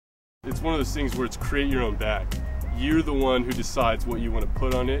it's one of those things where it's create your own bag. You're the one who decides what you want to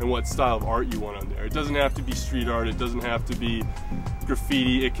put on it and what style of art you want on there. It doesn't have to be street art, it doesn't have to be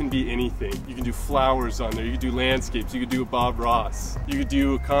graffiti, it can be anything. You can do flowers on there, you can do landscapes, you could do a Bob Ross, you could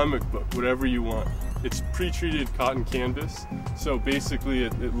do a comic book, whatever you want. It's pre-treated cotton canvas, so basically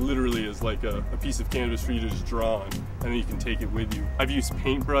it literally is like a piece of canvas for you to just draw on, and then you can take it with you. I've used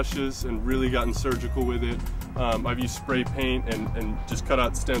paint brushes and really gotten surgical with it. I've used spray paint and just cut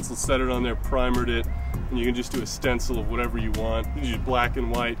out stencils, set it on there, primered it, and you can just do a stencil of whatever you want. You can do black and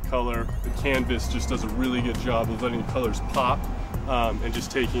white color. The canvas just does a really good job of letting colors pop and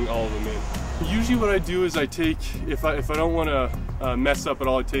just taking all of them in. Usually what I do is I take, if I don't want to mess up at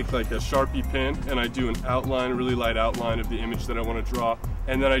all, I take like a Sharpie pen and I do an outline, a really light outline of the image that I want to draw,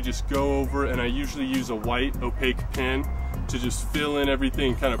 and then I just go over and I usually use a white opaque pen to just fill in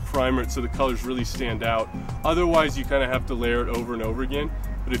everything, kind of primer it so the colors really stand out. Otherwise you kind of have to layer it over and over again,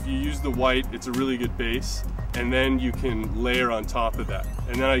 but if you use the white, it's a really good base, and then you can layer on top of that.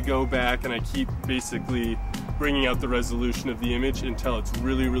 And then I go back and I keep basically bringing out the resolution of the image until it's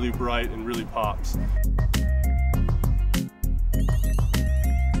really, really bright and really pops.